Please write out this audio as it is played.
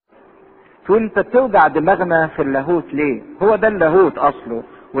تقول انت بتوجع دماغنا في اللاهوت ليه؟ هو ده اللاهوت اصله،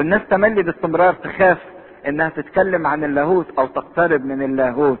 والناس تملي باستمرار تخاف انها تتكلم عن اللاهوت او تقترب من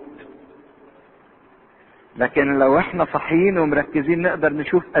اللاهوت. لكن لو احنا صحيين ومركزين نقدر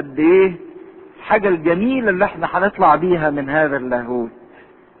نشوف قد ايه الحاجة الجميلة اللي احنا هنطلع بيها من هذا اللاهوت.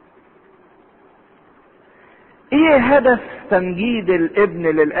 ايه هدف تمجيد الابن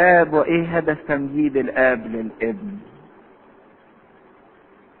للاب وايه هدف تمجيد الاب للابن؟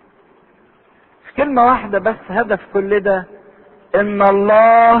 كلمة واحدة بس هدف كل ده، ان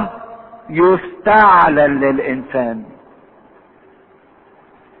الله يستعلن للانسان،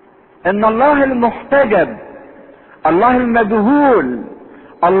 ان الله المحتجب، الله المجهول،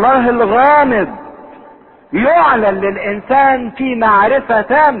 الله الغامض يعلن للانسان في معرفة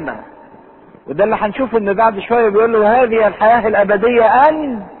تامة. وده اللي هنشوفه ان بعد شوية بيقول له هذه الحياة الابدية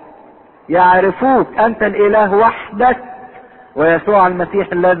ان يعرفوك انت الاله وحدك ويسوع المسيح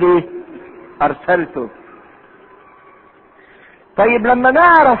الذي ارسلته. طيب لما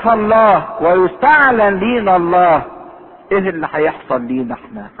نعرف الله ويستعلن لينا الله، ايه اللي هيحصل لينا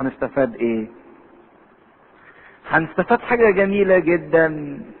احنا؟ هنستفاد ايه؟ هنستفاد حاجة جميلة جدا،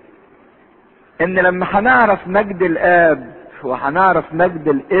 ان لما هنعرف مجد الاب وهنعرف مجد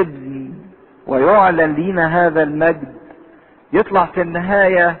الابن ويعلن لينا هذا المجد، يطلع في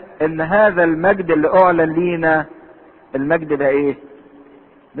النهاية ان هذا المجد اللي اعلن لينا، المجد ده ايه؟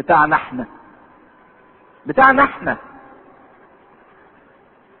 بتاعنا احنا، بتاعنا احنا.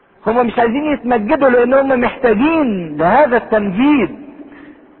 هم مش عايزين يتمجدوا لان هم محتاجين لهذا التمجيد.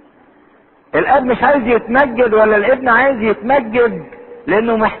 الاب مش عايز يتمجد ولا الابن عايز يتمجد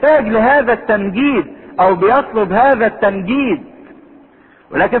لانه محتاج لهذا التمجيد او بيطلب هذا التمجيد،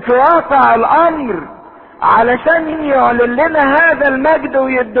 ولكن في واقع الامر علشان يعلن لنا هذا المجد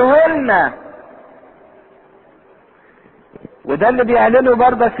ويديهولنا. وده اللي بيعلنه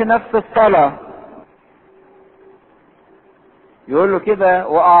برضه في نفس الصلاة، يقول له كده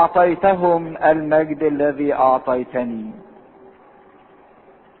واعطيتهم المجد الذي اعطيتني.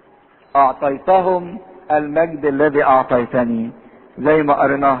 اعطيتهم المجد الذي اعطيتني، زي ما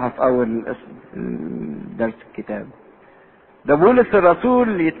قريناها في اول درس الكتاب. ده بولس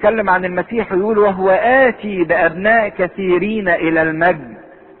الرسول يتكلم عن المسيح ويقول وهو آتي بأبناء كثيرين إلى المجد.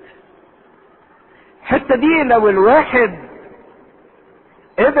 الحتة دي لو الواحد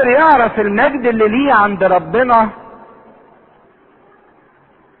قدر يعرف المجد اللي ليه عند ربنا،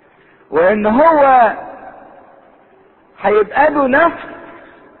 وإن هو هيبقى له نفس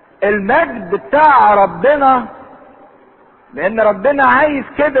المجد بتاع ربنا، لأن ربنا عايز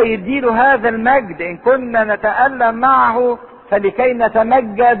كده يديله هذا المجد. إن كنا نتألم معه فلكي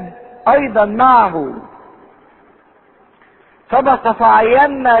نتمجد أيضا معه. سبق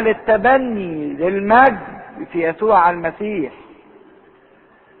فعينا للتبني للمجد في يسوع المسيح.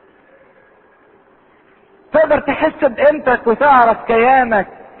 تقدر تحس بقيمتك وتعرف كيانك.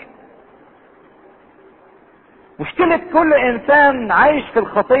 مشكلة كل إنسان عايش في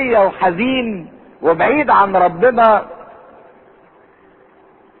الخطية وحزين وبعيد عن ربنا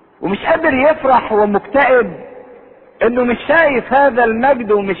ومش قادر يفرح ومكتئب، انه مش شايف هذا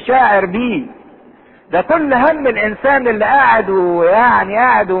المجد ومش شاعر بيه. ده كل هم الانسان اللي قاعد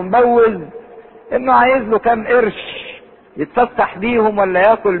قاعد ومبوز انه عايز له كام قرش يتفسح بيهم ولا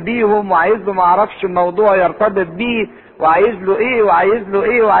ياكل بيهم، وعايز له معرفش الموضوع يرتبط بيه، وعايز له ايه وعايز له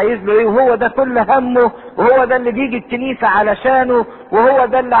ايه وعايز له ايه، وهو ده كل همه، وهو ده اللي بيجي الكنيسة علشانه، وهو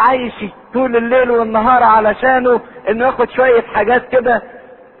ده اللي عايش طول الليل والنهار علشانه، انه ياخد شوية حاجات كده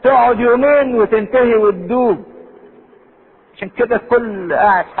تقعد يومين وتنتهي وتدوب. عشان كده الكل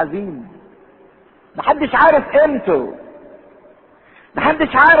قاعد حزين، محدش عارف قيمته،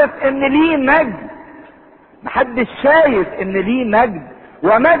 محدش عارف ان ليه مجد، محدش شايف ان ليه مجد،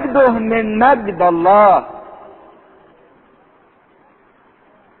 ومجده من مجد الله.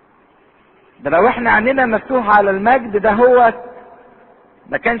 ده لو احنا عينينا مفتوحة على المجد ده، هو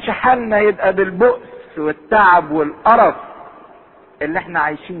ما كانش حالنا يبقى بالبؤس والتعب والقرف اللي احنا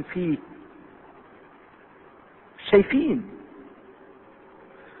عايشين فيه. شايفين،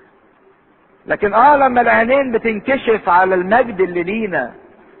 لكن لما العينين بتنكشف على المجد اللي لينا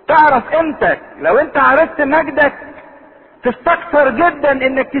تعرف قيمتك. لو انت عرفت مجدك تستكثر جدا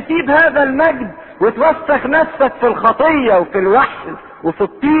انك تسيب هذا المجد وتوسخ نفسك في الخطية وفي الوحل وفي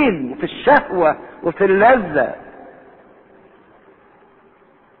الطين وفي الشهوة وفي اللذة.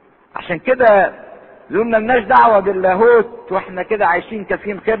 عشان كده لو ملناش دعوة باللاهوت واحنا كده عايشين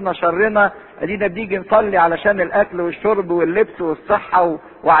كافيين خيرنا شرنا، ادينا بنيجي نصلي علشان الاكل والشرب واللبس والصحة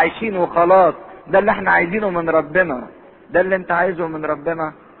وعايشين وخلاص. ده اللي احنا عايزينه من ربنا؟ ده اللي انت عايزه من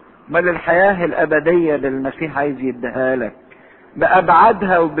ربنا؟ بل الحياة الابدية اللي المسيح عايز يديها لك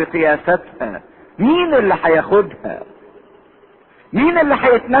بأبعادها وبقياستها. مين اللي هياخدها؟ مين اللي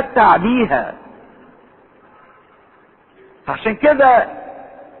هيتمتع بيها؟ عشان كده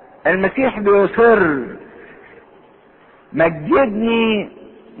المسيح بيصر: مجدني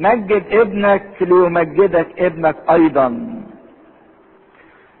مجد ابنك ليمجدك ابنك ايضا.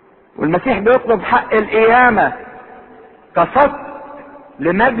 والمسيح بيطلب حق القيامة كصك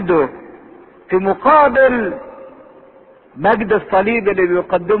لمجده في مقابل مجد الصليب اللي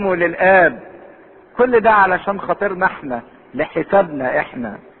بيقدمه للآب. كل ده علشان خاطرنا احنا، لحسابنا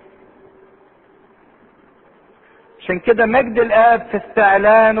احنا. عشان كده مجد الآب في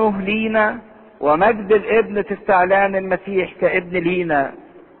استعلانه لينا، ومجد الابن في استعلان المسيح كابن لينا.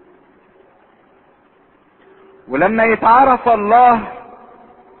 ولما يتعرف الله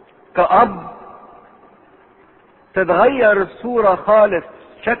كأب تتغير الصورة خالص،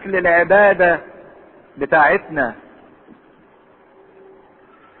 شكل العبادة بتاعتنا.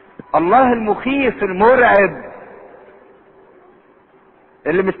 الله المخيف المرعب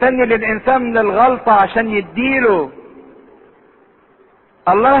اللي مستني للإنسان من الغلطة عشان يديله.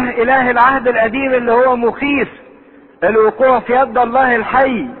 الله إله العهد القديم اللي هو مخيف الوقوع في يد الله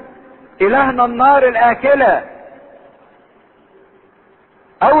الحي. إلهنا النار الآكلة.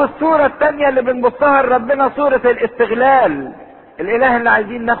 أو الصورة التانية اللي بنبصها لربنا صورة الاستغلال. الإله اللي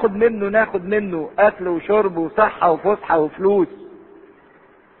عايزين ناخد منه أكل وشرب وصحة وفسحة وفلوس.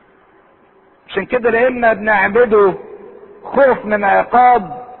 عشان كده لإما بنعبده خوف من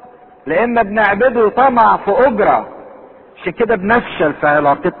عقاب، لإما بنعبده طمع في أجرة. عشان كده بنفشل في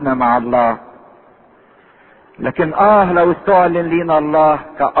علاقتنا مع الله. لكن لو استعلن لينا الله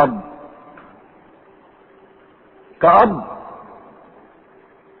كأب.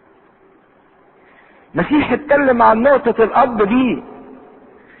 مسيح اتكلم عن نقطة الأب دي.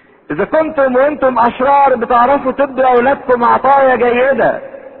 إذا كنتم وأنتم أشرار بتعرفوا تدوا أولادكم عطايا جيدة.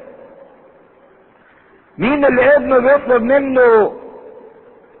 مين اللي ابنه بيطلب منه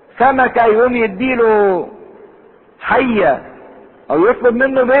سمكة يقوم يديله حية، أو يطلب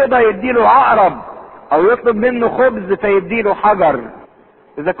منه بيضة يديله عقرب، أو يطلب منه خبز فيديله حجر؟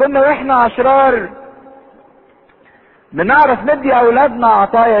 إذا كنا وإحنا أشرار بنعرف ندي أولادنا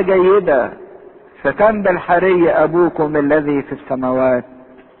عطايا جيدة، فكم بالحري أبوكم الذي في السماوات.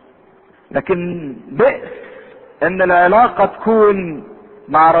 لكن بئس إن العلاقة تكون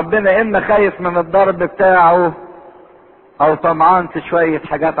مع ربنا إما خايف من الضرب بتاعه أو طمعان في شوية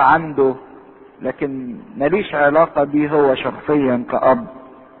حاجات عنده، لكن ماليش علاقة بيه هو شخصيا كأب.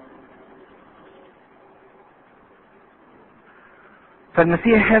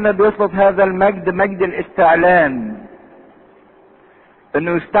 فالمسيح هنا بيطلب هذا المجد، مجد الاستعلان،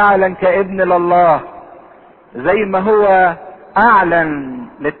 انه يستعلن كابن لله زي ما هو اعلن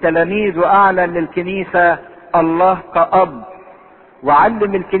للتلاميذ واعلن للكنيسة الله كأب،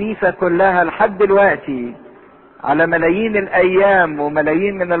 وعلم الكنيسة كلها لحد دلوقتي على ملايين الايام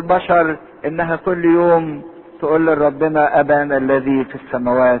وملايين من البشر انها كل يوم تقول لربنا ابانا الذي في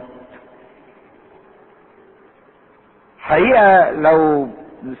السماوات. حقيقة لو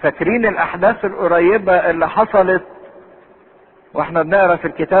فاكرين الاحداث القريبة اللي حصلت واحنا بنقرا في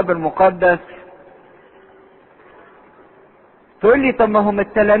الكتاب المقدس، تقول لي طب ما هم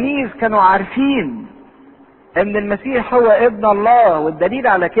التلاميذ كانوا عارفين ان المسيح هو ابن الله، والدليل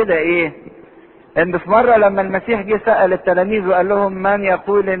على كده ايه؟ ان في مرة لما المسيح جه سأل التلاميذ وقال لهم من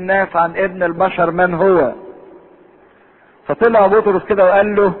يقول الناس عن ابن البشر من هو؟ فطلع بطرس كده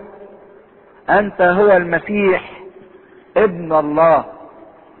وقال له انت هو المسيح ابن الله.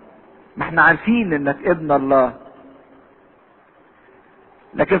 ما احنا عارفين انك ابن الله.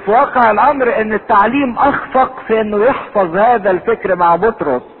 لكن في واقع الامر ان التعليم اخفق في انه يحفظ هذا الفكر مع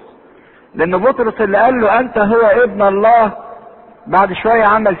بطرس، لان بطرس اللي قال له انت هو ابن الله بعد شوية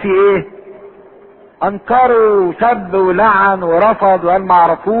عمل فيه ايه؟ انكره وسب ولعن ورفض وقال ما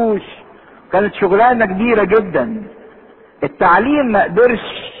عرفوش. كانت شغلانة كبيرة جدا. التعليم ما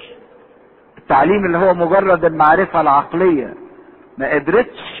قدرش، التعليم اللي هو مجرد المعرفة العقلية ما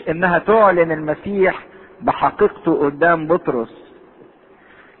قدرتش انها تعلن المسيح بحقيقته قدام بطرس.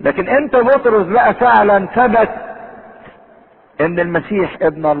 لكن انت بطرس بقى فعلا ثبت ان المسيح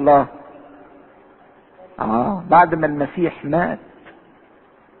ابن الله بعد ما المسيح مات.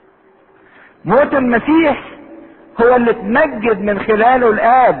 موت المسيح هو اللي تمجد من خلاله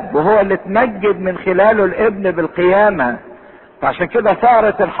الاب، وهو اللي تمجد من خلاله الابن بالقيامة. فعشان كده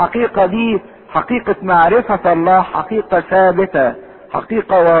صارت الحقيقة دي حقيقة معرفة الله، حقيقة ثابتة،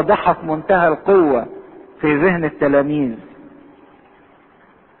 حقيقة واضحة في منتهى القوة في ذهن التلاميذ.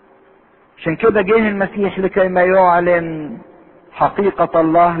 عشان كده جه المسيح لكي ما يعلن حقيقة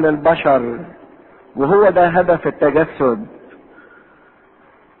الله للبشر، وهو ده هدف التجسد.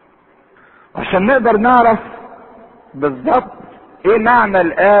 عشان نقدر نعرف بالظبط ايه معنى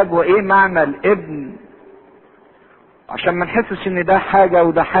الاب وايه معنى الابن، عشان ما نحسش ان ده حاجة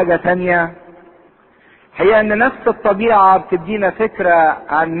وده حاجة تانية. هي ان نفس الطبيعة بتدينا فكرة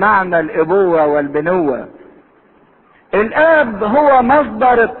عن معنى الابوة والبنوة. الاب هو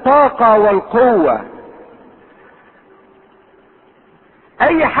مصدر الطاقة والقوة.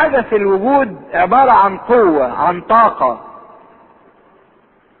 اي حاجة في الوجود عبارة عن قوة، عن طاقة.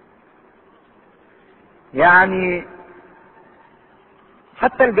 يعني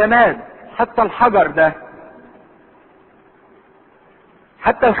حتى الجماد، حتى الحجر ده،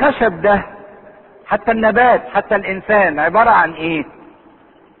 حتى الخشب ده، حتى النبات، حتى الانسان، عبارة عن ايه؟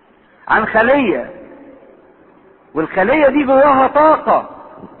 عن خلية، والخلية دي جواها طاقة.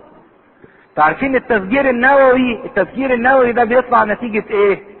 تعرفين التفجير النووي؟ التفجير النووي ده بيطلع نتيجة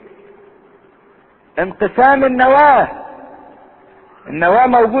ايه؟ انقسام النواة. النواة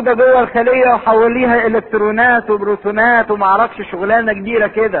موجودة جوه الخلية وحواليها الكترونات وبروتونات ومعرفش شغلانة كبيرة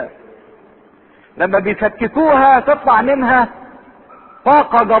كده. لما بيفككوها تطلع منها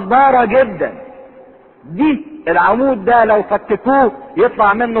طاقة جبارة جدا. دي العمود ده لو فككوه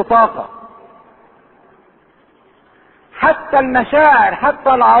يطلع منه طاقة. حتى المشاعر، حتى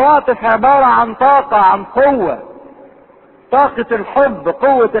العواطف عبارة عن طاقة، عن قوة. طاقة الحب،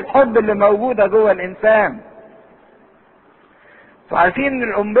 قوة الحب اللي موجودة جوه الإنسان. عارفين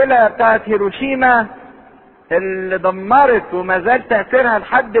القنبلة بتاعت هيروشيما اللي دمرت وما زال تأثيرها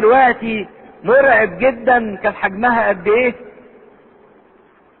لحد دلوقتي مرعب جدا؟ كان حجمها قد ايه؟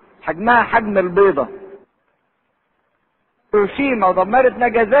 حجمها حجم البيضة. هيروشيما ودمرت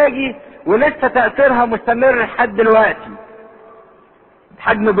ناجازاكي ولسه تأثيرها مستمر لحد دلوقتي،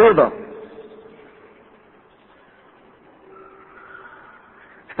 حجم بيضة.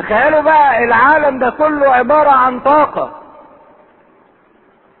 تخيلوا بقى العالم ده كله عبارة عن طاقة.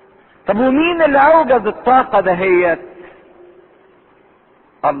 طب ومين اللي اوجد الطاقة دهيت؟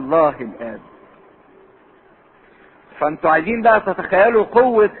 الله الاب. فانتوا عايزين بقى تتخيلوا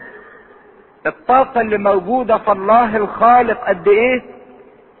قوة الطاقة اللي موجودة في الله الخالق قد ايه؟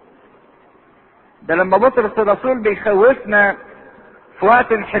 ده لما بطرس الرسول بيخوفنا في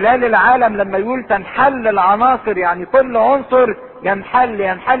وقت انحلال العالم لما يقول تنحل العناصر، يعني كل عنصر ينحل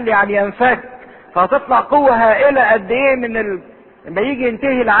يعني ينفك، فهتطلع قوة هائلة قد ايه لما يجي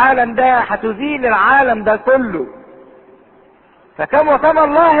ينتهي العالم ده هتزيل العالم ده كله. فكم وكم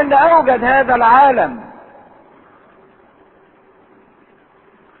الله اللي اوجد هذا العالم.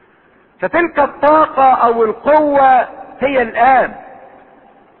 فتلك الطاقة او القوة هي الاب.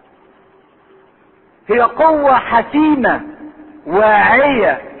 هي قوة حكيمة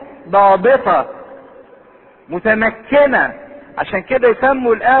واعية ضابطة متمكنة. عشان كده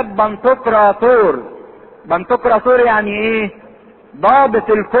يسموا الاب بنتقراطور. بنتقراطور يعني ايه؟ ضابط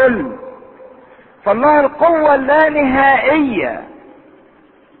الكل. فالله القوة اللانهائية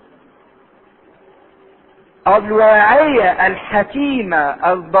الواعية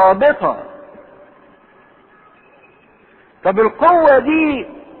الحكيمة الضابطة. طب القوة دي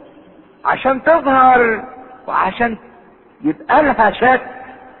عشان تظهر وعشان يبقى لها شكل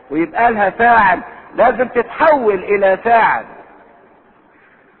ويبقى لها فاعل لازم تتحول الى فاعل.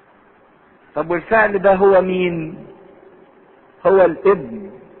 طب والفعل ده هو مين؟ هو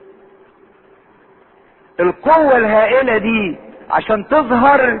الابن. القوة الهائلة دي عشان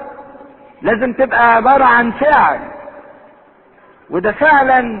تظهر لازم تبقى عبارة عن فعل، وده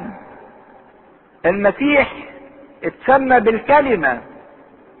فعلا المسيح اتسمى بالكلمة.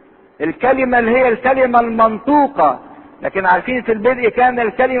 الكلمة اللي هي الكلمة المنطوقة. لكن عارفين في البدء كان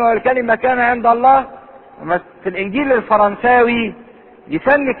الكلمة والكلمة كان عند الله. في الانجيل الفرنساوي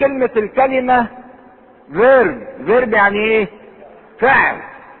يسمي كلمة الكلمة فيرب يعني ايه؟ فعل.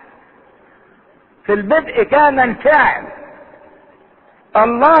 في البدء كان الفعل.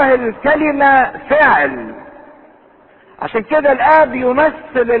 الله الكلمة فعل. عشان كده الاب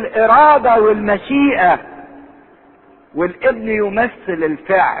يمثل الارادة والمشيئة، والابن يمثل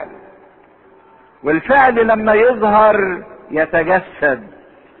الفعل. والفعل لما يظهر يتجسد.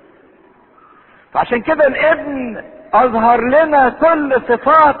 فعشان كده الابن اظهر لنا كل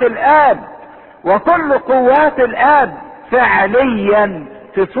صفات الاب وكل قوات الاب فعليا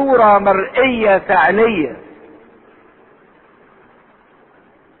في صورة مرئية فعلية.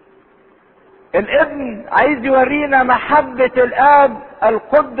 الابن عايز يورينا محبة الاب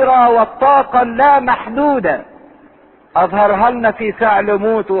القدرة والطاقة اللا محدودة، اظهرها لنا في فعل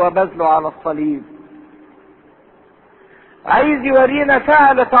موته وبذله على الصليب. عايز يورينا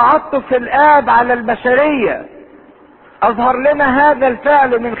فعل تعطف الاب على البشرية، اظهر لنا هذا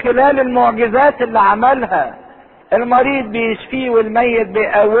الفعل من خلال المعجزات اللي عملها. المريض بيشفيه والميت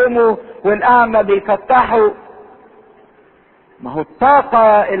بيقومه والاعمى بيفتحوا. ما هو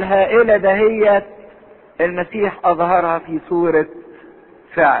الطاقة الهائلة دهيت المسيح اظهرها في صورة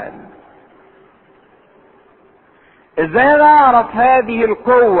فعل. ازاي انا اعرف هذه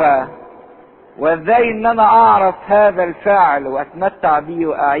القوة، وازاي ان انا اعرف هذا الفعل واتمتع بيه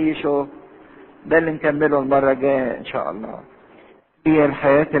واعيشه؟ ده اللي نكمله المرة الجاية ان شاء الله. هي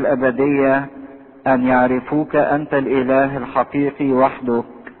الحياة الابدية ان يعرفوك انت الاله الحقيقي وحدك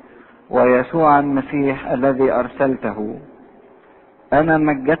ويسوع المسيح الذي ارسلته. انا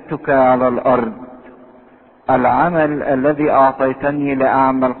مجدتك على الارض، العمل الذي اعطيتني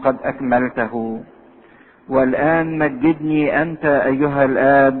لاعمل قد اكملته، والان مجدني انت ايها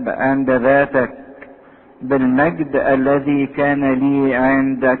الاب عند ذاتك بالمجد الذي كان لي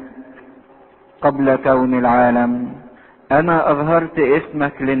عندك قبل كون العالم. انا اظهرت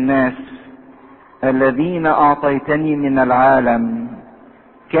اسمك للناس الذين اعطيتني من العالم،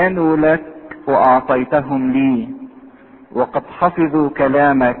 كانوا لك واعطيتهم لي، وقد حفظوا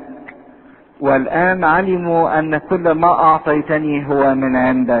كلامك، والان علموا ان كل ما اعطيتني هو من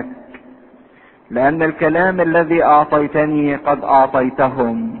عندك، لان الكلام الذي اعطيتني قد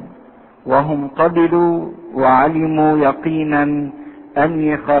اعطيتهم، وهم قبلوا وعلموا يقينا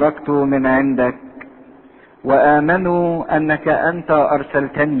اني خرجت من عندك، وامنوا انك انت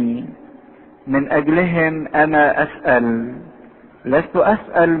ارسلتني. من اجلهم انا اسال، لست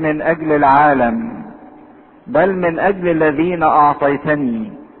اسال من اجل العالم، بل من اجل الذين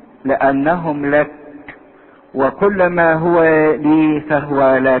اعطيتني، لانهم لك، وكل ما هو لي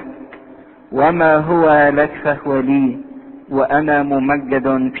فهو لك، وما هو لك فهو لي، وانا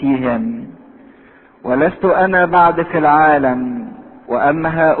ممجد فيهم. ولست انا بعد في العالم،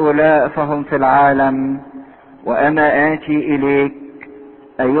 واما هؤلاء فهم في العالم، وانا اتي اليك.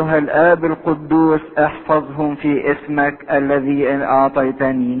 ايها الاب القدوس احفظهم في اسمك الذي ان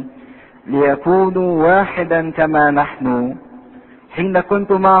اعطيتني، ليكونوا واحدا كما نحن. حين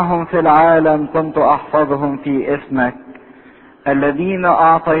كنت معهم في العالم كنت احفظهم في اسمك الذين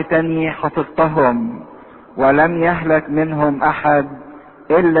اعطيتني، حفظتهم، ولم يهلك منهم احد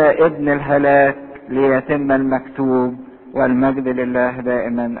الا ابن الهلاك، ليتم المكتوب. والمجد لله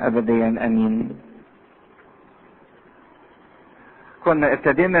دائما ابديا امين. كنا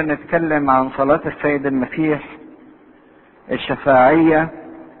ابتدينا نتكلم عن صلاة السيد المسيح الشفاعية،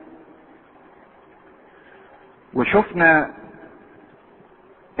 وشفنا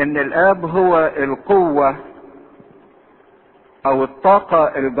ان الاب هو القوة او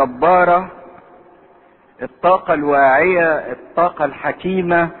الطاقة الجبارة، الطاقة الواعية، الطاقة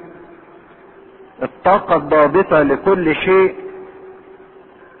الحكيمة، الطاقة الضابطة لكل شيء،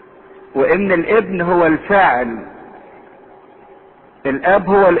 وان الابن هو الفاعل. الاب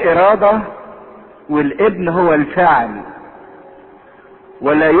هو الارادة والابن هو الفاعل،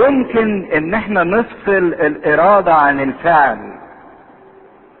 ولا يمكن ان احنا نفصل الارادة عن الفعل.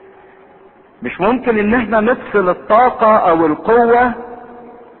 مش ممكن ان احنا نفصل الطاقة او القوة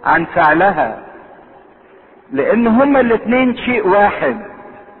عن فعلها، لان هما الاتنين شيء واحد.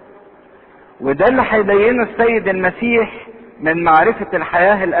 وده اللي هيبينه السيد المسيح من معرفة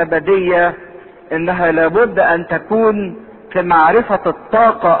الحياة الابدية، انها لابد ان تكون في معرفة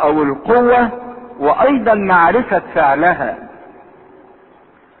الطاقة او القوة، وايضا معرفة فعلها.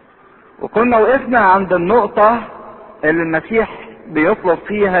 وكنا وقفنا عند النقطة اللي المسيح بيطلب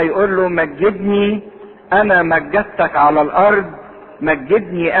فيها، يقول له مجدني، انا مجدتك على الارض،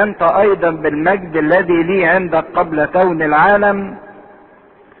 مجدني انت ايضا بالمجد الذي لي عندك قبل كون العالم.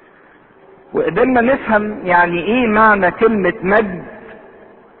 وقدرنا نفهم يعني ايه معنى كلمة مجد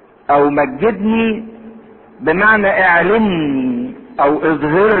او مجدني، بمعنى اعلني او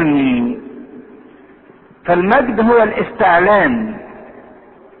اظهرني. فالمجد هو الاستعلان.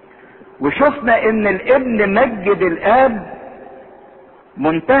 وشفنا ان الابن مجد الاب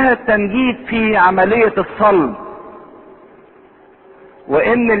منتهى التمجيد في عملية الصلب،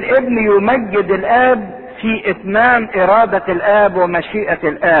 وان الابن يمجد الاب في اتمام ارادة الاب ومشيئة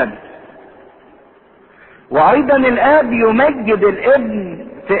الاب. وايضا الاب يمجد الابن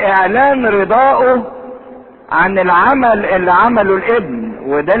في اعلان رضائه عن العمل اللي عمله الابن،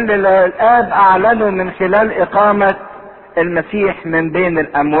 وده اللي الاب اعلنه من خلال اقامة المسيح من بين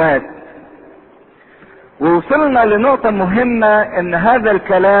الاموات. ووصلنا لنقطة مهمة، ان هذا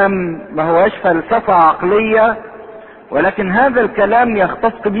الكلام ما هوش فلسفة عقلية، ولكن هذا الكلام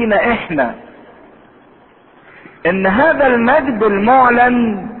يختص بينا احنا. ان هذا المجد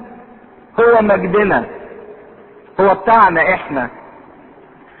المعلن هو مجدنا، هو بتاعنا احنا.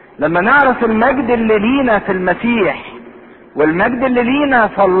 لما نعرف المجد اللي لينا في المسيح والمجد اللي لينا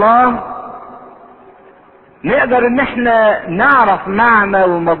في الله، نقدر ان احنا نعرف معنى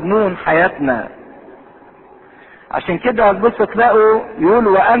ومضمون حياتنا. عشان كده هتبصوا تلاقوا يقول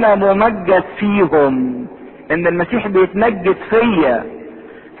وانا ممجد فيهم، ان المسيح بيتمجد فيا.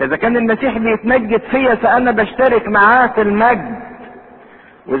 فاذا كان المسيح بيتمجد فيا فانا بشترك معاه في المجد.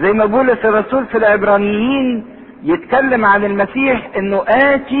 وزي ما بولس الرسول في العبرانيين يتكلم عن المسيح انه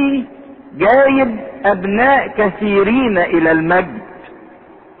اتي جايب ابناء كثيرين الى المجد.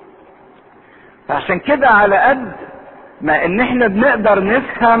 فعشان كده على قد ما ان احنا بنقدر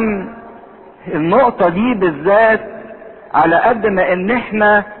نفهم النقطة دي بالذات، على قد ما ان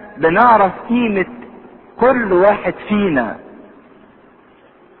احنا بنعرف قيمة كل واحد فينا.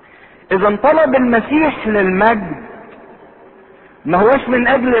 اذا طلب المسيح للمجد ما هوش من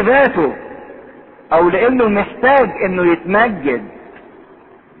اجل ذاته او لانه محتاج انه يتمجد.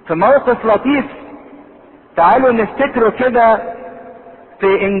 في موقف لطيف تعالوا نفتكره كده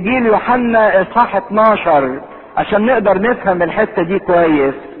في انجيل يوحنا اصحاح 12 عشان نقدر نفهم الحتة دي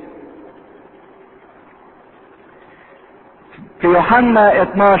كويس. في يوحنا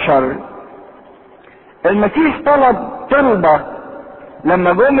 12 المسيح طلب طلبة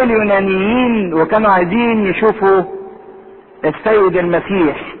لما جم اليونانيين وكانوا عايزين يشوفوا السيد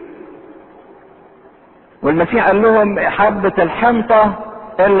المسيح، والمسيح قال لهم حبة الحنطة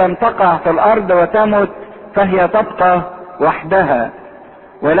ان لم تقع في الارض وتمت فهي تبقى وحدها،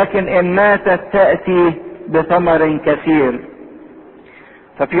 ولكن ان ماتت تأتي بثمر كثير.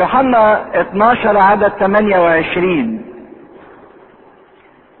 ففي يوحنا 12 عدد 28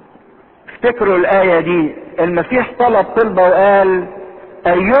 افتكروا الآية دي، المسيح طلب طلبة وقال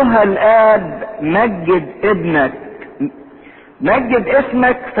ايها الاب مجد ابنك، مجد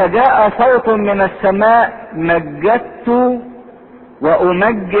اسمك، فجاء صوت من السماء مجدت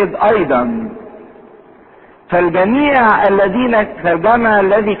وامجد ايضا. فالجميع فالجمع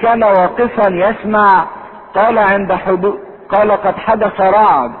الذي كان واقفا يسمع قال قد حدث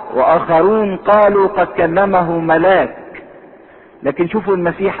رعد، واخرون قالوا قد كلمه ملاك. لكن شوفوا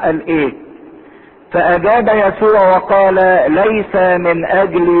المسيح قال ايه، فاجاب يسوع وقال ليس من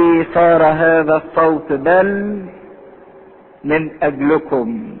اجلي صار هذا الصوت بل من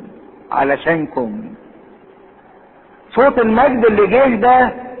اجلكم، علشانكم. صوت المجد اللي جه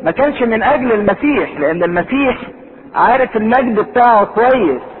ده ما كانش من اجل المسيح، لان المسيح عارف المجد بتاعه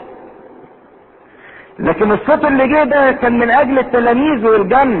كويس، لكن الصوت اللي جه ده كان من اجل التلاميذ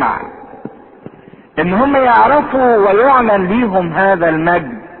والجمع، ان هم يعرفوا ويعلن ليهم هذا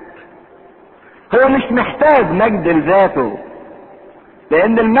المجد. هو مش محتاج مجد لذاته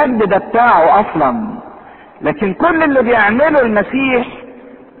لان المجد ده بتاعه اصلا، لكن كل اللي بيعمله المسيح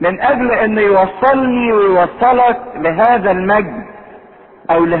من اجل انه يوصلني ويوصلك لهذا المجد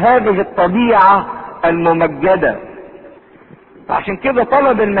او لهذه الطبيعة الممجدة. عشان كده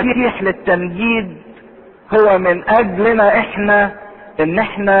طلب المسيح للتمجيد هو من اجلنا احنا، ان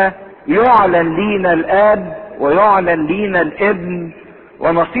احنا يعلن لينا الاب ويعلن لينا الابن،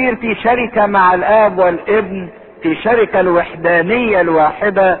 ونصير في شركة مع الاب والابن في شركة الوحدانية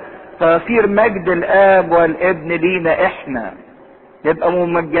الواحدة، فيصير مجد الاب والابن لينا احنا، نبقى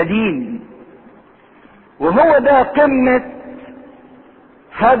ممجدين. وهو ده قمة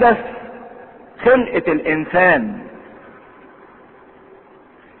هدف خلقة الانسان.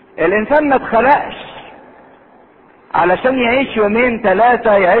 الانسان ما اتخلقش علشان يعيش يومين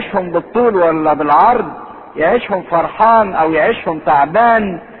ثلاثة يعيشهم بالطول ولا بالعرض، يعيشهم فرحان او يعيشهم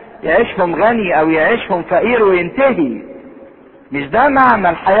تعبان، يعيشهم غني او يعيشهم فقير وينتهي. مش ده معنى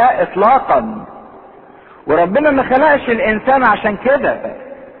الحياة اطلاقا. وربنا ما خلقش الانسان عشان كده،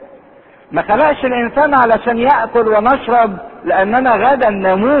 ما خلقش الانسان علشان يأكل ونشرب لاننا غدا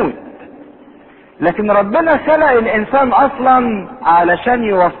نموت، لكن ربنا خلق الانسان اصلا علشان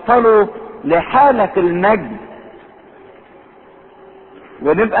يوصله لحالة المجد،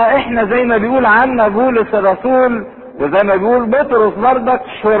 ونبقى احنا زي ما بيقول عنا بولس الرسول وزي ما بيقول بطرس برضك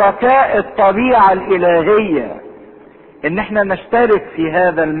شركاء الطبيعة الالهية، ان احنا نشترك في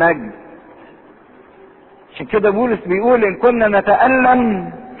هذا المجد. عشان كده بولس بيقول ان كنا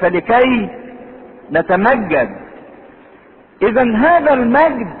نتألم فلكي نتمجد. اذا هذا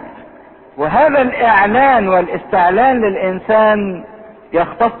المجد وهذا الاعلان والاستعلان للانسان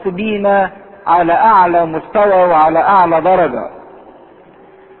يختص بينا على اعلى مستوى وعلى اعلى درجة.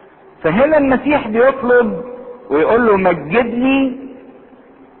 فهنا المسيح بيطلب ويقول له مجدني،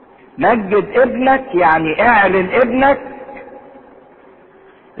 مجد ابنك، يعني اعلن ابنك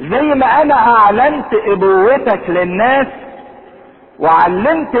زي ما انا اعلنت ابوتك للناس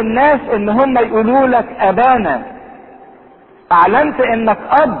وعلمت الناس ان هم يقولوا لك ابانا. اعلنت انك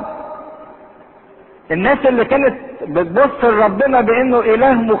اب. الناس اللي كانت بتبص لربنا بانه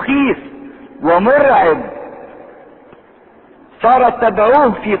اله مخيف ومرعب صارت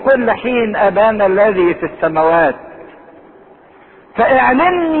تدعوه في كل حين ابانا الذي في السماوات.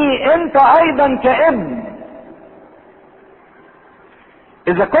 فاعلني انت ايضا كابن.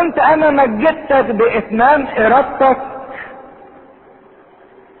 اذا كنت انا مجدتك باتمام ارادتك،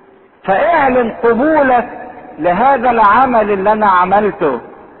 فاعلن قبولك لهذا العمل اللي انا عملته،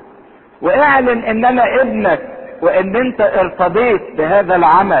 واعلن ان انا ابنك وان انت ارتضيت بهذا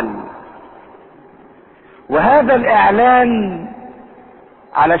العمل. وهذا الاعلان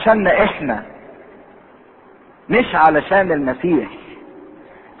علشاننا احنا، مش علشان المسيح.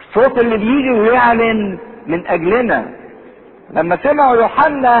 الصوت اللي بيجي ويعلن من اجلنا. لما سمعوا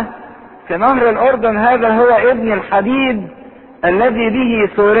يوحنا في نهر الاردن هذا هو ابن الحبيب الذي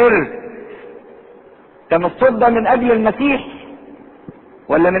به سررت، كان الصوت ده من اجل المسيح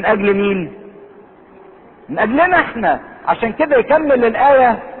ولا من اجل مين؟ من اجلنا احنا. عشان كده يكمل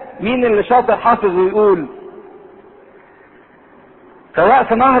الايه، مين اللي شاطر حافظ ويقول سواء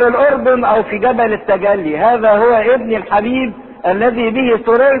في نهر الاردن او في جبل التجلي، هذا هو ابن الحبيب الذي به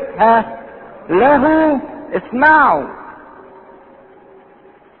سررت له اسمعوا.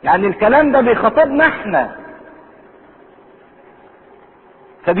 يعني الكلام ده بيخاطبنا احنا،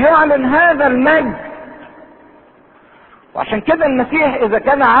 فبيعلن هذا المجد. وعشان كده المسيح اذا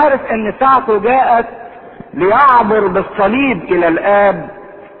كان عارف ان ساعته جاءت ليعبر بالصليب الى الاب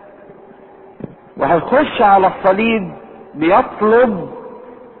وهيخش على الصليب، بيطلب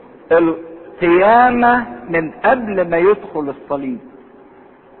القيامة من قبل ما يدخل الصليب،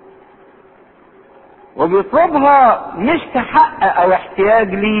 وبيطلبها مش كحق او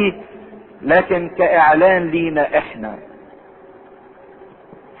احتياج ليه، لكن كاعلان لينا احنا.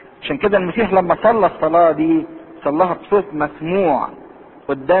 عشان كده المسيح لما صلى الصلاة دي صلاها بصوت مسموع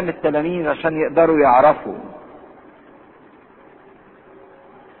قدام التلاميذ عشان يقدروا يعرفوا.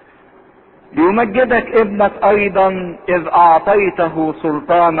 ليمجدك ابنك ايضا اذ اعطيته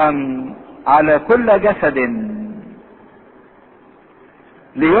سلطانا على كل جسد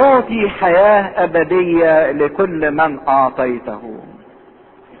ليعطي حياة ابدية لكل من اعطيته.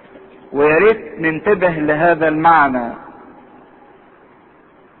 ويا ريت ننتبه لهذا المعنى.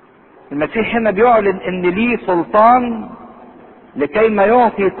 المسيح هنا بيعلن ان ليه سلطان لكي ما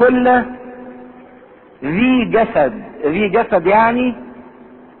يعطي كل ذي جسد. ذي جسد يعني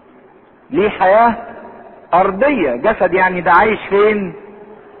ليه حياة ارضية، جسد يعني ده عايش فين؟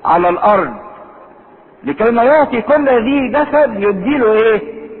 على الارض. لكي ما يعطي كل ذي جسد يديله ايه؟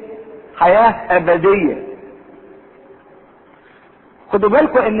 حياة ابدية. خدوا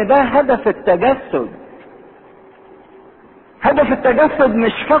بالكم ان ده هدف التجسد. هدف التجسد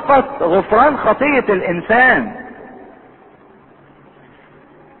مش فقط غفران خطية الانسان،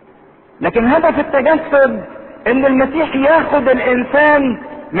 لكن هدف التجسد ان المسيح ياخد الانسان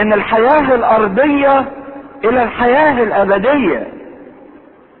من الحياة الارضية الى الحياة الابدية.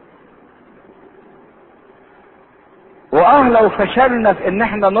 لو فشلنا في ان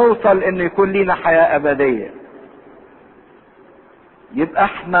احنا نوصل ان يكون لينا حياة ابدية، يبقى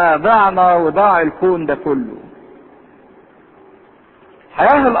احنا ضعنا وضاع الكون ده كله.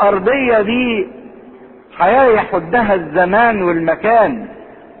 الحياة الارضية دي حياة يحدها الزمان والمكان،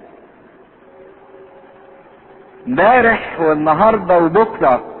 امبارح والنهارده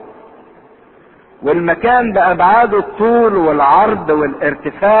وبكره، والمكان بابعاده الطول والعرض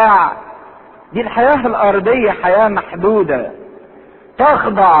والارتفاع. دي الحياة الارضية حياة محدودة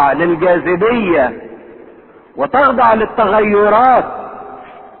تخضع للجاذبية وتخضع للتغيرات.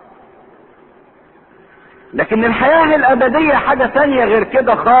 لكن الحياة الابدية حاجة تانية غير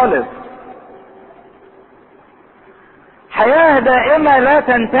كده خالص، حياة دائمة لا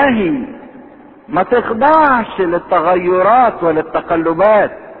تنتهي، ما تخضعش للتغيرات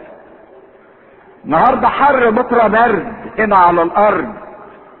وللتقلبات. النهارده حر بكره برد هنا على الارض،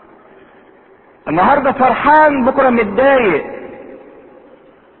 النهارده فرحان بكره متضايق،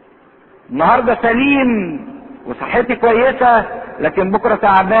 النهارده سليم وصحتي كويسه لكن بكره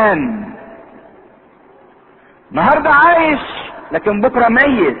تعبان، النهارده عايش لكن بكره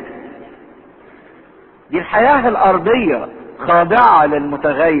ميت. دي الحياه الارضيه خاضعه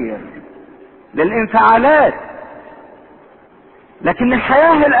للمتغير، للانفعالات. لكن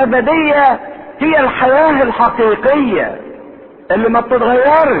الحياه الابديه هي الحياه الحقيقيه اللي ما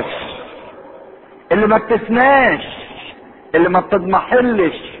بتتغيرش، اللي ما بتفناش، اللي ما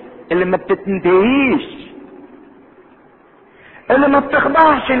بتضمحلش، اللي ما بتنتهيش، اللي ما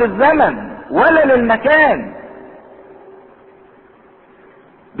بتخضعش للزمن ولا للمكان.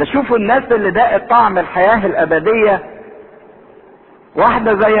 ده شوفوا الناس اللي داقت طعم الحياة الابدية،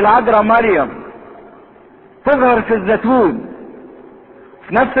 واحدة زي العذراء مريم تظهر في الزيتون،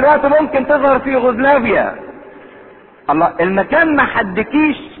 في نفس الوقت ممكن تظهر في يوغوسلافيا، الله، المكان ما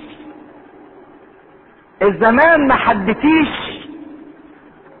حدكيش، الزمان ما حدكيش،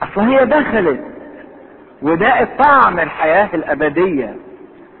 اصل هي دخلت وده طعم الحياة الابدية.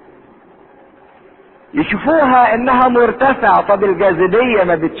 يشوفوها انها مرتفعة، طب الجاذبية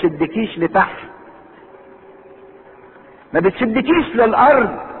ما بتشدكيش لتحت، ما بتشدكيش للارض،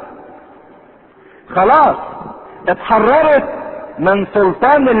 خلاص اتحررت من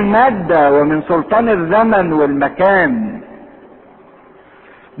سلطان المادة ومن سلطان الزمن والمكان.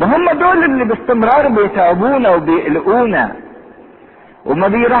 ده هم دول اللي باستمرار بيتعبونا وبيقلقونا وما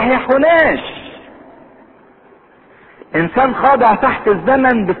بيريحوناش. انسان خاضع تحت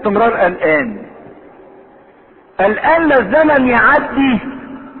الزمن باستمرار قلقان، قلقان لا الزمن يعدي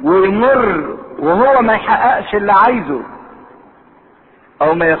ويمر وهو ما يحققش اللي عايزه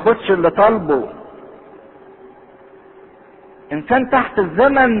او ما ياخدش اللي طالبه. انسان تحت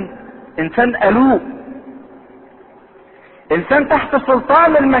الزمن انسان قلوق، انسان تحت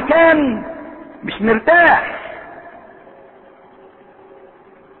سلطان المكان مش مرتاح.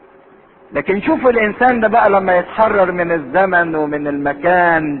 لكن شوفوا الانسان ده بقى لما يتحرر من الزمن ومن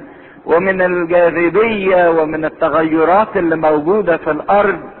المكان ومن الجاذبية ومن التغيرات اللي موجودة في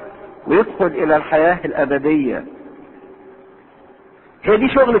الارض ويدخل الى الحياة الابدية. هي دي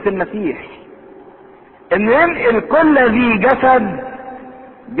شغلة المسيح، انه ينقل كل ذي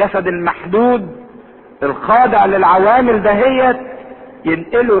جسد المحدود الخاضع للعوامل دهيت،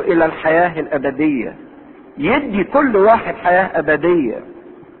 ينقله الى الحياة الابدية، يدي كل واحد حياة ابدية.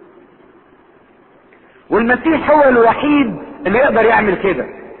 والمسيح هو الوحيد اللي يقدر يعمل كده.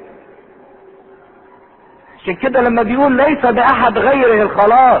 عشان كده لما بيقول ليس بأحد غيره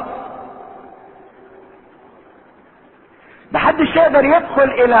الخلاص، محدش يقدر يدخل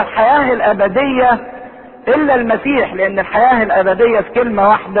الى الحياة الابدية الا المسيح، لان الحياة الابدية في كلمة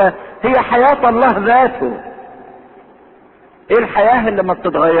واحدة هي حياة الله ذاته. ايه الحياة اللي ما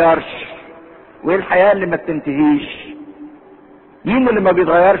بتتغيرش وايه الحياة اللي ما بتنتهيش؟ مين اللي ما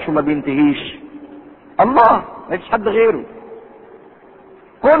بيتغيرش وما بينتهيش؟ الله، ما فيش حد غيره.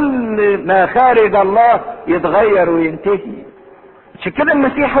 كل ما خارج الله يتغير وينتهي. عشان كده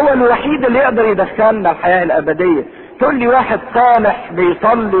المسيح هو الوحيد اللي يقدر يدخلنا الحياة الابدية. تقول لي واحد صالح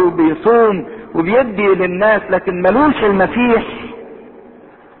بيصلي وبيصوم وبيدي للناس لكن ملوش المسيح،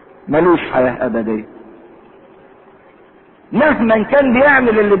 ملوش حياة ابدية. مهما كان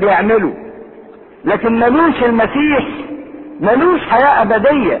بيعمل اللي بيعمله لكن ملوش المسيح، ملوش حياة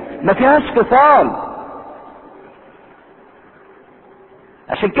ابدية، ما فيهاش فصال.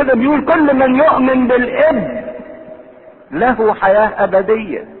 عشان كده بيقول كل من يؤمن بالابن له حياة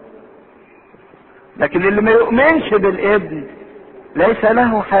ابدية، لكن اللي ما يؤمنش بالابن ليس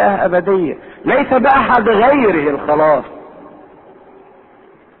له حياة ابدية. ليس بأحد غيره الخلاص،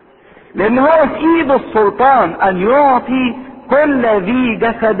 لان هو في ايده السلطان ان يعطي كل ذي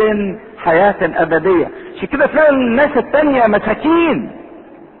جسد حياة ابدية. عشان كده تلاقي الناس التانية مساكين،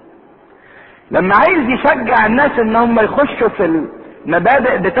 لما عايز يشجع الناس ان هم يخشوا في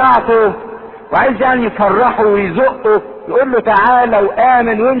المبادئ بتاعته وعايز يعني يفرحوا ويزقوا، يقول له تعالى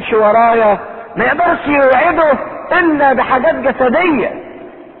وآمن وامشي ورايا، ما يقدرش يوعده الا بحاجات جسدية،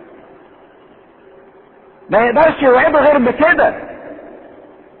 ما يقدرش يوعده غير بكده.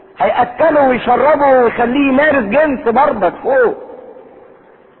 هيأكله ويشربه ويخليه يمارس جنس برضك فوق،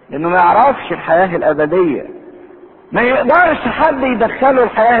 لانه ما يعرفش الحياة الابدية. ما يقدرش حد يدخله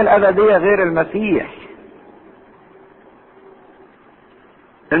الحياة الابدية غير المسيح.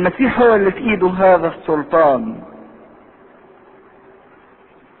 المسيح هو اللي في ايده هذا السلطان،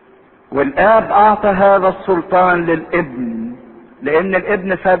 والاب اعطى هذا السلطان للابن، لان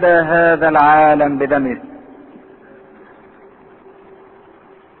الابن فدى هذا العالم بدمه.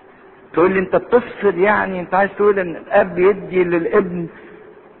 تقول لي انت بتفسد، يعني انت عايز تقول ان الاب يدي للابن؟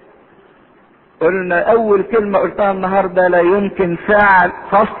 قلنا اول كلمة قلتها النهاردة، لا يمكن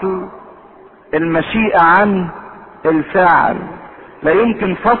فصل المشيئة عن الفاعل، لا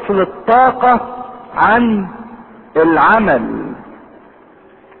يمكن فصل الطاقة عن العمل.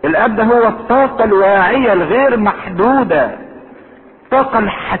 الاب ده هو الطاقة الواعية الغير محدودة، الطاقة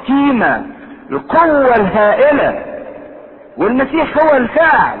الحكيمة، القوة الهائلة، والمسيح هو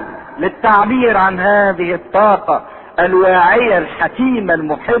الفاعل للتعبير عن هذه الطاقة الواعية الحكيمة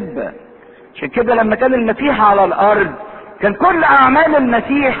المحبة. عشان كده لما كان المسيح على الارض كان كل اعمال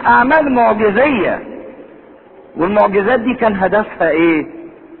المسيح اعمال معجزية، والمعجزات دي كان هدفها ايه؟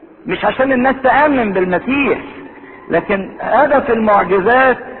 مش عشان الناس تآمن بالمسيح، لكن هدف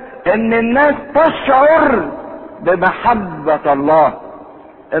المعجزات ان الناس تشعر بمحبة الله،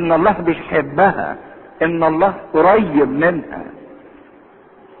 ان الله بيحبها، ان الله قريب منها.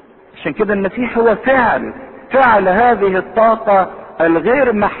 عشان كده المسيح هو فعل فعل هذه الطاقة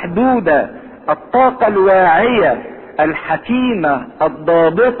الغير محدودة، الطاقة الواعية الحكيمة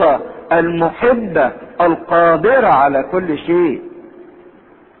الضابطة المحبة القادرة على كل شيء.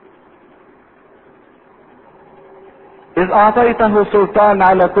 إذ أعطيته سلطان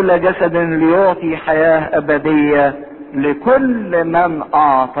على كل جسد ليعطي حياة أبدية لكل من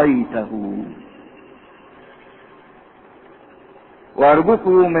أعطيته.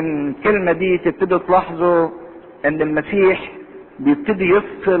 وأرجوكم من الكلمة دي تبتدوا تلاحظوا أن المسيح بيبتدي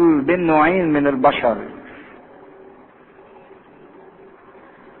يفصل بين نوعين من البشر.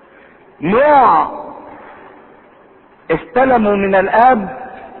 نوع استلموا من الآب،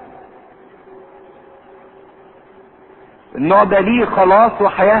 النوع ده ليه خلاص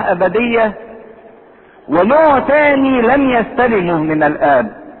وحياة أبدية، ونوع تاني لم يستلمه من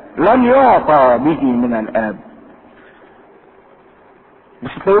الآب، لم يعطى به من الآب.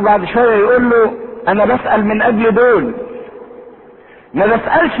 بس تلاقيه بعد شوية يقول له أنا بسأل من أجل دول، ما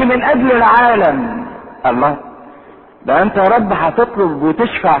بسألش من أجل العالم. الله، ده أنت يا رب هتطلب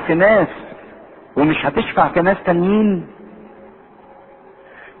وتشفع في ناس ومش هتشفع في ناس تانيين؟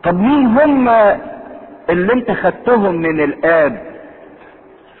 طب مين هم اللي انت خدتهم من الآب؟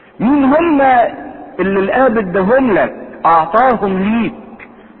 مين هم اللي الآب اداهم لك اعطاهم ليك؟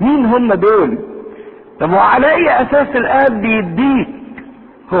 مين هم دول؟ طب وعلى اي اساس الآب بيديك؟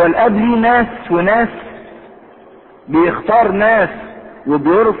 هو الآب ليه ناس وناس؟ بيختار ناس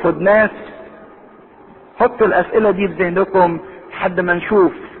وبيرفض ناس؟ حطوا الاسئلة دي في ذهنكم لحد ما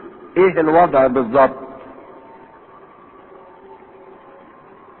نشوف ايه الوضع بالظبط.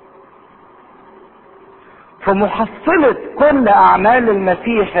 فمحصلة كل اعمال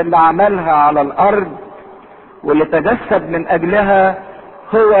المسيح اللي عملها على الارض واللي تجسد من اجلها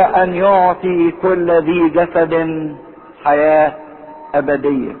هو ان يعطي كل ذي جسد حياة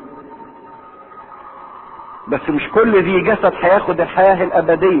ابدية. بس مش كل ذي جسد هياخد الحياة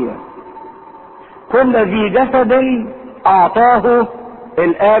الابدية، كل ذي جسد اعطاه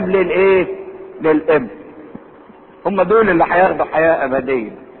الاب للايه؟ للابن. هم دول اللي هياخدوا حياة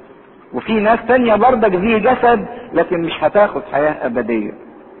ابدية. وفي ناس تانية برضك ذي جسد لكن مش هتاخد حياة ابدية.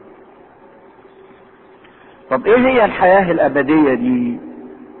 طب ايه هي الحياة الابدية دي؟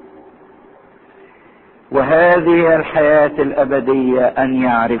 وهذه الحياة الابدية ان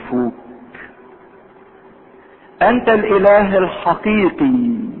يعرفوك انت الاله الحقيقي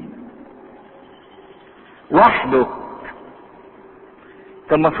وحدك.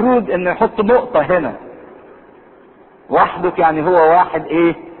 كان المفروض ان يحط نقطة هنا، وحدك يعني هو واحد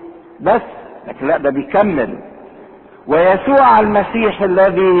ايه بس، لكن لا، ده بيكمل ويسوع المسيح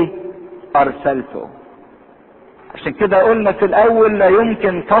الذي ارسلته. عشان كده قلنا في الاول لا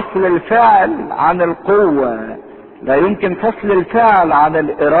يمكن فصل الفعل عن القوة، لا يمكن فصل الفعل عن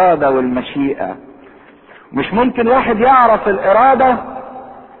الارادة والمشيئة. مش ممكن واحد يعرف الارادة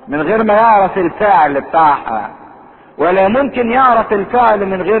من غير ما يعرف الفعل بتاعها، ولا ممكن يعرف الفعل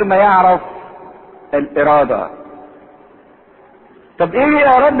من غير ما يعرف الارادة. طب ايه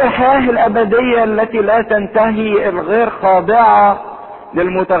يا رب الحياة الابدية التي لا تنتهي، الغير خاضعة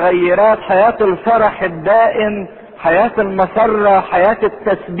للمتغيرات، حياة الفرح الدائم، حياة المسرة، حياة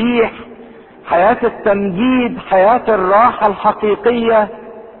التسبيح، حياة التمجيد، حياة الراحة الحقيقية؟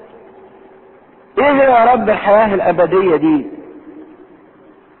 ايه يا رب الحياة الابدية دي؟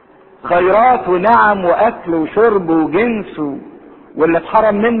 خيرات ونعم واكل وشرب وجنس، واللي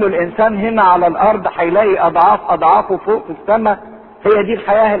اتحرم منه الانسان هنا على الارض هيلاقي اضعاف اضعافه فوق في السماء. هي دي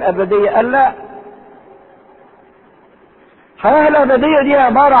الحياة الابدية؟ قال لا، الحياة الابدية دي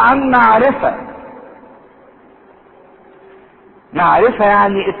عبارة عن معرفة. معرفة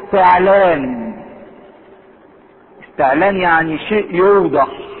يعني استعلان، استعلان يعني شيء يوضح.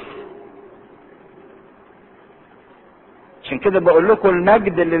 عشان كده بقول لكم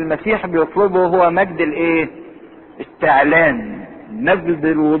المجد اللي المسيح بيطلبه هو مجد الايه؟ استعلان، مجد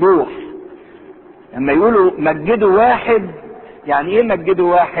الوضوح. لما يقولوا مجدوا واحد، يعني ايه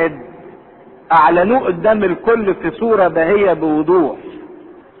مجدوا واحد؟ اعلنوه قدام الكل في صورة باهية بوضوح.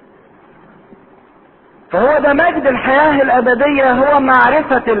 فهو ده مجد الحياة الابدية، هو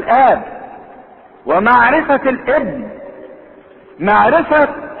معرفة الاب ومعرفة الابن. معرفة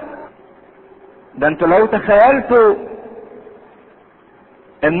ده انتوا لو تخيلتوا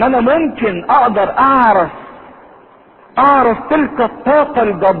ان انا ممكن اقدر اعرف تلك الطاقة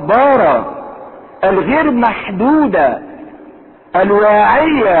الجبارة الغير محدودة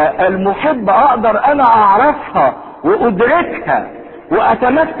الواعية المحبة، اقدر انا اعرفها وادركها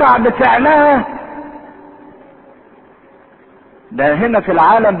واتمتع بفعلها. ده هنا في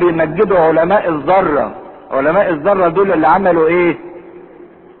العالم بيمجدوا علماء الذرة. علماء الذرة دول اللي عملوا ايه؟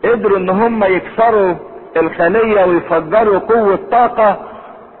 قدروا ان هم يكسروا الخلية ويفجروا قوة طاقة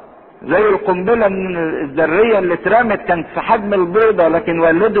زي القنبلة الذرية اللي اترمت كانت في حجم البيضة، لكن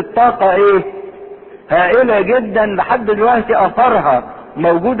ولدت طاقة ايه هائلة جدا لحد دلوقتي اثرها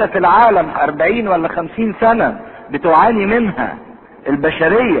موجودة في العالم 40 ولا 50 سنة بتعاني منها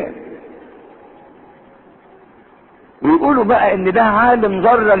البشرية. ويقولوا بقى ان ده عالم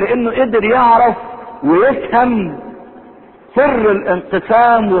ذرة لانه قدر يعرف ويفهم سر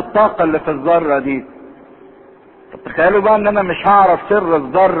الانقسام والطاقة اللي في الذرة دي. تخيلوا بقى ان انا مش هعرف سر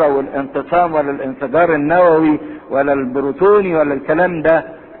الذرة والانقسام ولا الانفجار النووي ولا البروتوني ولا الكلام ده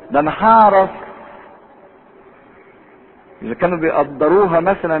انا هعرف اللي كانوا بيقدروها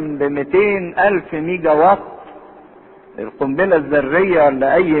مثلا ب200,000 ميجا وات القنبلة الذرية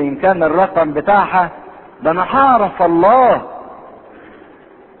ولا اي كان الرقم بتاعها، ده انا هعرف الله،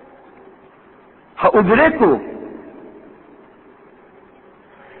 هأدركه.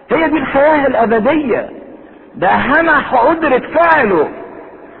 هي دي الحياة الابدية، ده انا هأدرك فعله،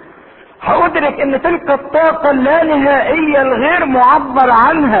 هأدرك ان تلك الطاقة اللانهائية الغير معبر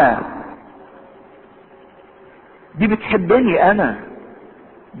عنها دي بتحبني انا،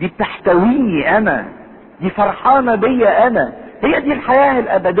 دي بتحتويني انا، دي فرحانة بيا انا. هي دي الحياة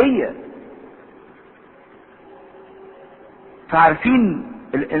الابدية. فعارفين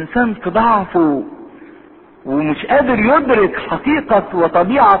الانسان في ضعفه ومش قادر يدرك حقيقة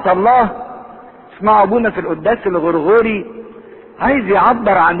وطبيعة الله. اسمعوا ابونا في القداس الغرغوري عايز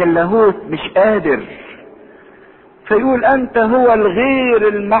يعبر عن اللاهوت مش قادر، فيقول انت هو الغير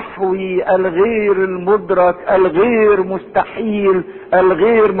المحوي الغير المدرك الغير مستحيل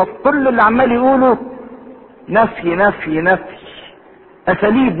الغير كل اللي عمال يقوله نفي نفي نفي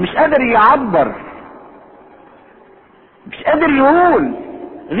اساليب، مش قادر يعبر، مش قادر يقول،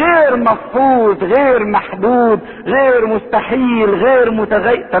 غير مفقود غير محدود غير مستحيل غير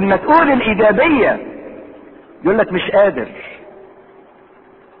متغير. طب ما تقول الايجابية، يقول لك مش قادر،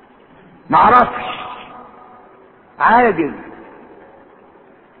 معرفش، عاجز.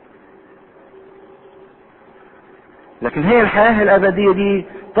 لكن هي الحياة الابدية دي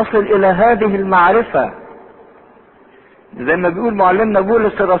تصل الى هذه المعرفة، زي ما بيقول معلمنا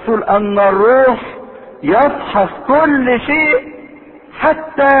بولس الرسول ان الروح يفحص كل شيء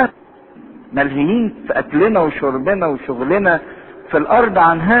حتى ملهيين في اكلنا وشربنا وشغلنا في الارض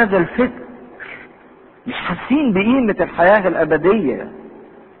عن هذا الفكر، مش حاسين بقيمة الحياة الابدية.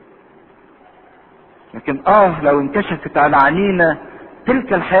 لكن لو انكشفت على عينينا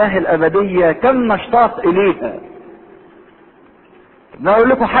تلك الحياة الابدية كم نشتاق اليها. انا اقول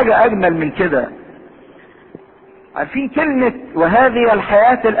لكم حاجة اجمل من كده. عارفين كلمة وهذه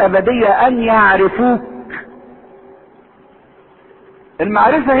الحياة الابدية ان يعرفوك؟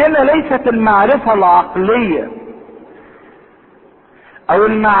 المعرفة هنا ليست المعرفة العقلية او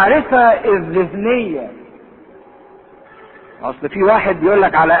المعرفة الذهنية. اصل في واحد يقول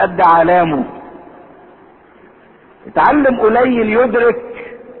لك على قد علامه، اتعلم قليل يدرك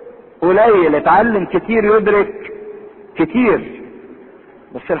قليل، اتعلم كتير يدرك كتير.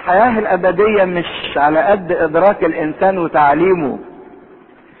 بس الحياة الابدية مش على قد ادراك الانسان وتعليمه.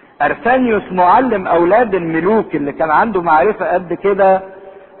 ارسانيوس معلم اولاد الملوك اللي كان عنده معرفة قد كده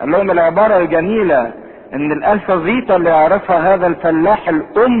قال لهم العبارة الجميلة ان الالفازيتا اللي يعرفها هذا الفلاح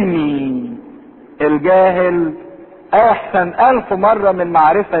الامي الجاهل احسن 1000 مرة من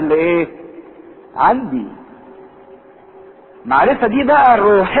معرفة اللي عندي. المعرفة دي بقى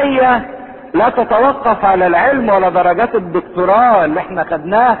الروحية لا تتوقف على العلم ولا درجات الدكتوراه اللي احنا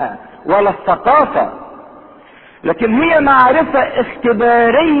خدناها ولا الثقافة، لكن هي معرفة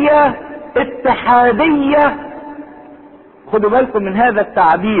اختبارية اتحادية. خدوا بالكم من هذا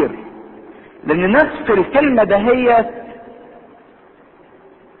التعبير، لان نفس الكلمة دهيت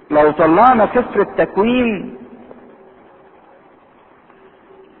لو طلعنا سفر التكوين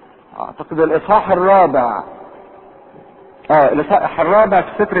اعتقد الاصحاح الرابع الاصحاح الرابع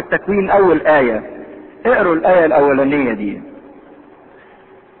في سفر التكوين اول آية، اقروا الآية الاولانية دي.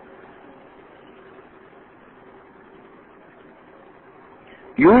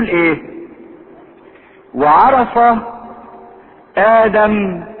 يقول وعرف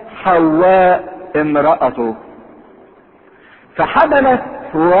آدم حواء امرأته فحملت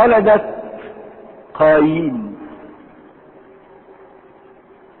وولدت قايين.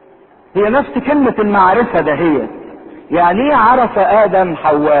 هي نفس كلمة المعرفة دهيت. يعني ايه عرف آدم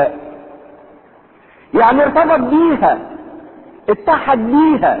حواء؟ يعني ارتبط بيها، اتحد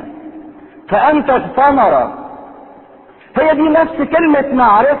بيها، فأنتج ثمرة. هي دي نفس كلمة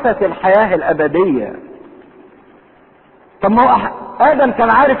معرفة الحياة الأبدية. طب ما هو آدم كان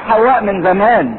عارف حواء من زمان،